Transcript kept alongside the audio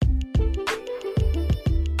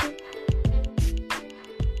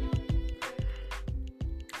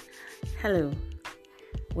Hello,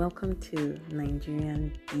 welcome to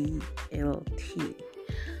Nigerian BLT,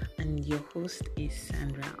 and your host is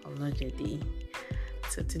Sandra Olojede.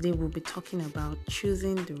 So today we'll be talking about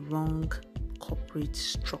choosing the wrong corporate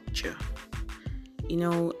structure.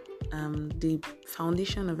 The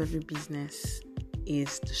foundation of every business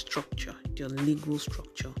is the structure, your legal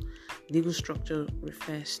structure. Legal structure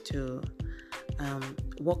refers to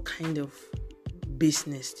what kind of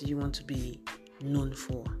business do you want to be known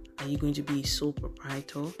for? Are you going to be a sole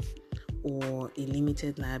proprietor or a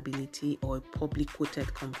limited liability or a public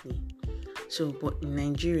quoted company? But in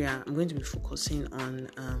Nigeria, I'm going to be focusing on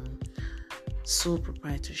sole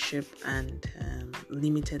proprietorship and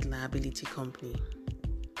limited liability company.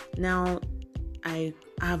 Now, I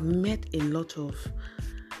have met a lot of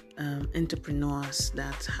entrepreneurs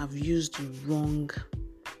that have used the wrong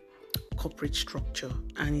corporate structure,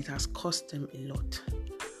 and it has cost them a lot.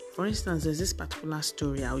 For instance, there's this particular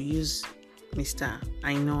story. I'll use Mr.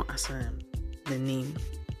 Aino as the name.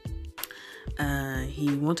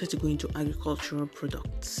 He wanted to go into agricultural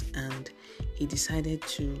products, and he decided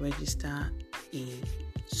to register a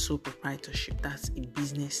sole proprietorship. That's a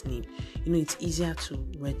business name. It's easier to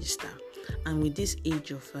register. And with this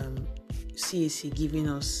age of CAC giving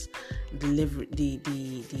us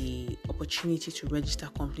the opportunity to register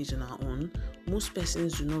companies on our own, most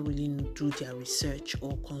persons do not really do their research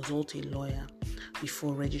or consult a lawyer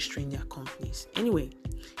before registering their companies. Anyway,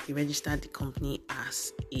 he registered the company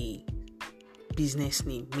as a business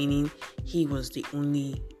name, meaning he was the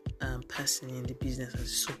only person in the business as a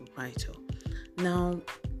sole proprietor. Now,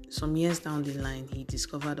 some years down the line, he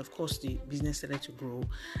discovered, of course, the business started to grow,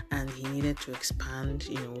 and he needed to expand,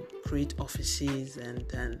 create offices and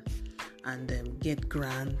get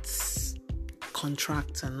grants,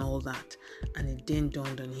 contracts, and all that. And it then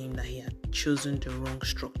dawned on him that he had chosen the wrong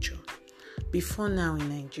structure. Before now in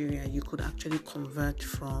Nigeria, you could actually convert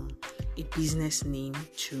from a business name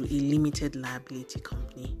to a limited liability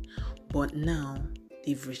company. But now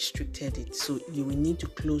they've restricted it. So you will need to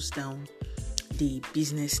close down the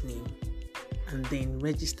business name and then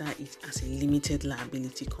register it as a limited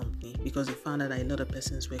liability company, because they found out that a lot of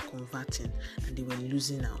persons were converting and they were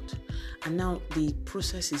losing out. And now the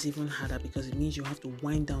process is even harder, because it means you have to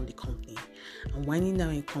wind down the company, and winding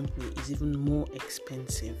down a company is even more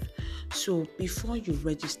expensive. So before you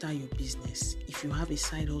register your business, if you have a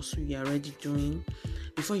side hustle you're already doing,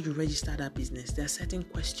 before you register that business, there are certain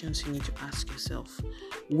questions you need to ask yourself.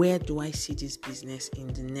 Where do I see this business in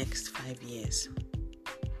the next 5 years?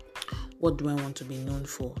 What do I want to be known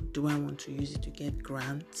for? Do I want to use it to get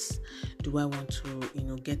grants? Do I want to,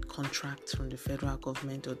 get contracts from the federal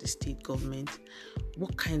government or the state government?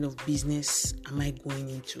 What kind of business am I going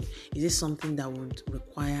into? Is this something that would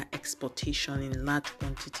require exportation in large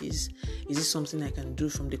quantities? Is it something I can do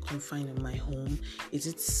from the confine of my home? Is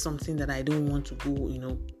it something that I don't want to go,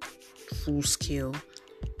 full scale?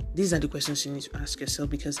 These are the questions you need to ask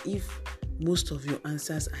yourself, because if most of your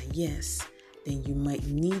answers are yes, then you might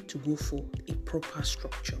need to go for a proper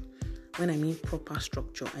structure. When I mean proper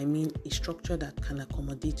structure, I mean a structure that can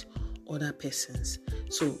accommodate other persons.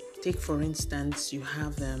 So take, for instance, you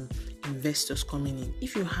have investors coming in.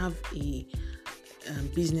 If you have a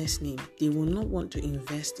business name, they will not want to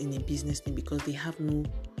invest in a business name because they have no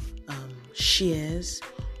shares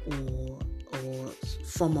or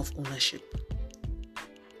form of ownership.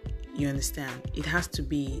 You understand? It has to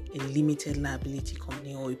be a limited liability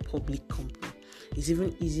company or a public company. It's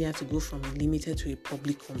even easier to go from a limited to a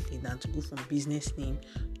public company than to go from business name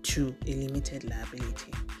to a limited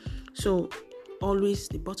liability. So always,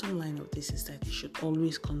 the bottom line of this is that you should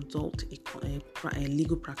always consult a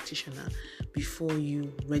legal practitioner before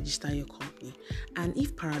you register your company. And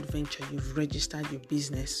if peradventure you've registered your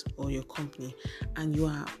business or your company and you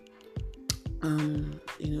are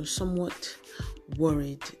somewhat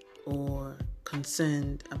worried or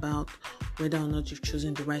concerned about whether or not you've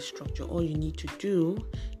chosen the right structure, all you need to do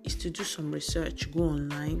is to do some research. Go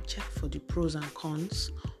online, check for the pros and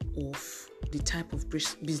cons of the type of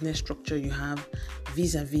business structure you have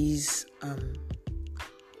vis-a-vis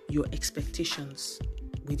your expectations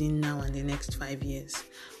within now and the next 5 years.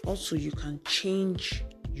 Also, you can change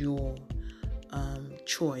your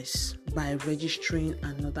choice by registering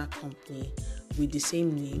another company with the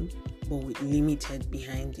same name but with limited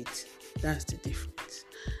behind it. That's the difference.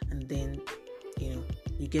 And then you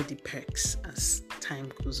get the perks as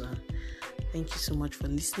time goes on. Thank you so much for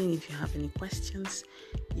listening. If you have any questions,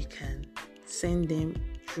 you can send them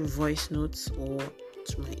through voice notes or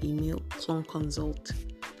to my email,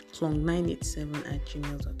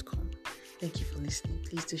 clong987@gmail.com. Thank you for listening.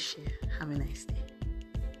 Please do share. Have a nice day.